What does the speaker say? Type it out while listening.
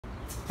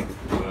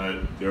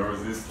there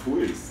was this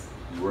twist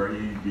where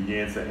he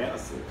began to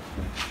answer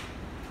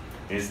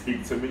and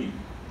speak to me.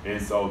 And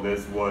so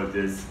that's what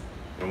this,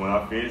 and when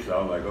I finished,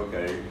 I was like,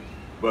 okay.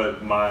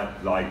 But my,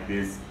 like,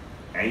 this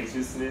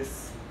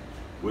anxiousness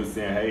was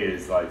saying, hey,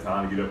 it's like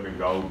time to get up and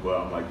go. But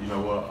I'm like, you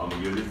know what? I'm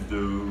gonna give this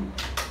dude,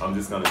 I'm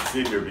just gonna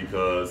sit here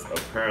because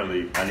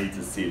apparently I need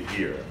to sit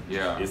here.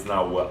 Yeah. It's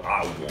not what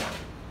I want.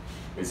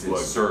 It's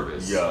what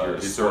service. Yeah, You're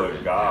it's serving.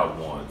 what God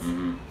wants.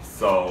 Mm-hmm.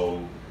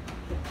 So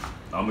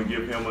I'm gonna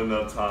give him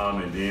enough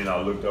time, and then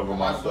I looked over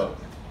myself.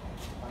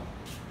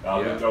 I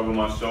looked over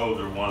my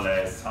shoulder one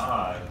last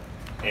time,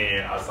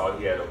 and I saw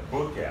he had a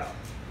book out.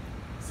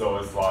 So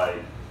it's like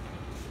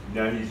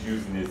now he's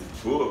using this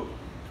book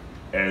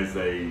as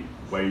a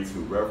way to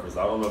reference.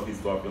 I don't know if he's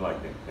talking like,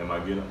 am I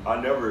getting?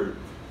 I never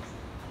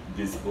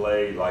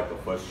displayed like a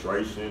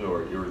frustration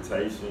or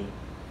irritation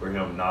for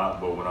him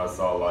not, but when I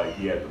saw like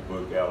he had the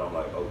book out, I'm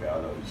like, okay,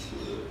 I know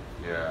he should.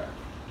 Yeah.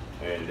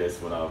 And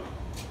that's when I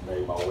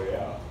made my way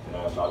out, and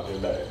I've not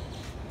been back.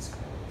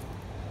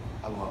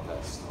 I love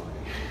that story.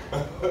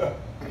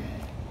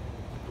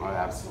 I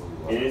absolutely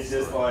love it. And it's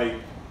just like,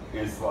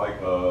 it's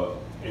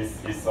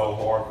so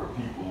hard for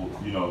people,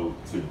 you know,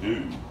 to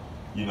do.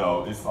 You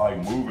know, it's like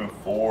moving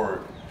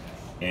forward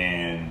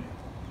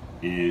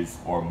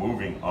or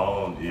moving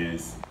on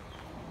is,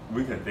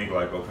 we can think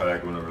like, okay,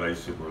 like when a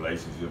relationship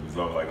is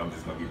over, like I'm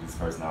just gonna get this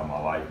person out of my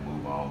life,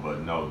 move on.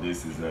 But no,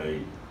 this is a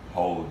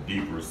whole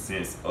deeper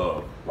sense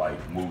of like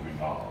moving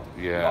on.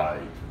 Yeah.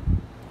 Like,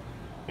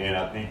 and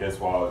I think that's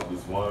why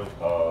this one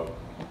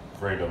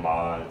friend of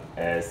mine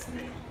asked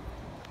me,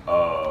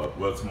 well,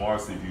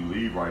 Tamaris, if you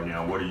leave right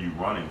now, what are you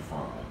running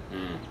from?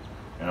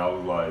 And I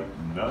was like,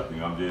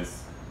 nothing, I'm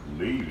just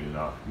leaving.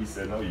 He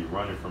said, no, you're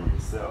running from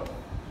yourself.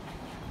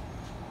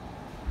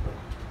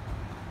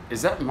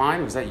 Is that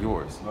mine or is that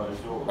yours? No,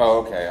 it's yours. Oh,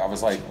 okay. I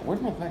was like,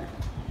 where's my pen?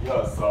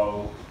 Yeah,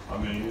 so, I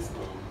mean, it's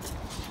cool.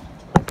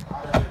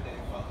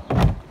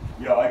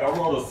 Yeah, like I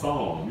wrote a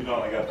song. You know,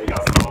 like I think I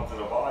songs in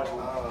the Bible.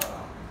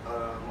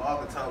 My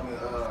uncle told me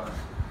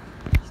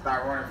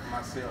start running for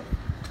myself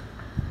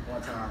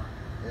one time.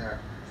 Yeah.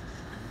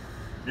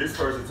 This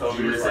person told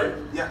me this. Like,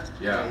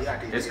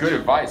 yeah. It's good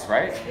advice,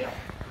 right? Yeah.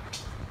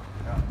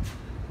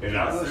 And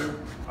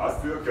I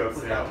still kept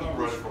saying I'm not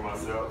running for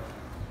myself.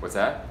 What's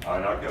that?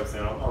 And I kept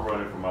saying I'm not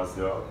running for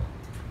myself.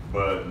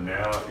 But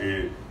now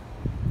the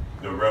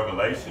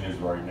revelation is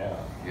right now.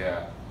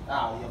 Yeah.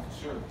 Oh, yeah,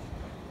 for sure.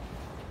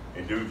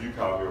 And dude, you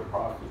call me a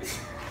prophet.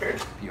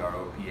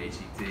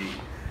 P-R-O-P-H-E-T.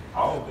 I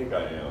don't think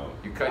I am.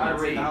 You I cut your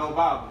read teeth. the whole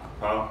Bible.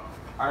 Huh?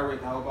 I read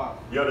the whole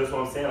Bible. Yeah, that's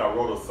what I'm saying. I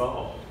wrote a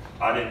song.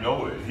 I didn't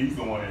know it. He's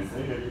the one that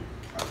said it.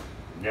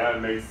 Now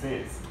it makes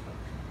sense.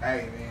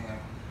 Hey, man.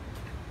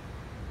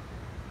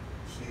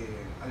 Shit.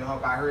 I just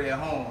hope I heard that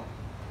horn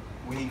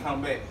when he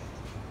come back.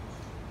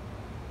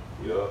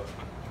 Yeah.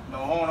 No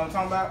horn I'm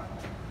talking about?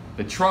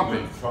 The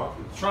trumpet.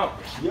 Trumpet.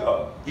 Trumpet.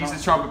 Yeah. He's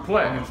a trumpet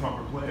player. I'm a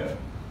trumpet player.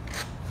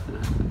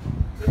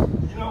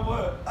 You know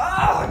what?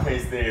 I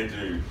can't stand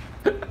you.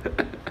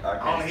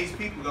 Only his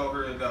people go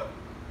hear it though.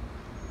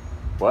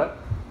 What?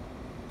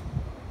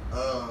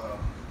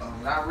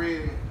 When I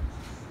read it,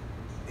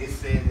 it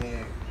said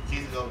that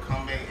Jesus gonna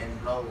come back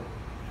and blow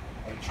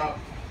a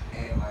trumpet,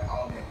 and like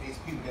all that his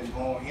people that's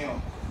going with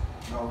him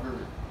go hear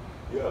it.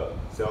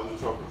 Yeah. See, I'm the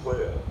trumpet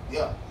player.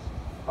 Yeah.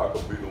 I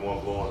could be the one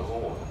blowing the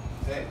horn.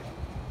 Exactly.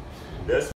 That's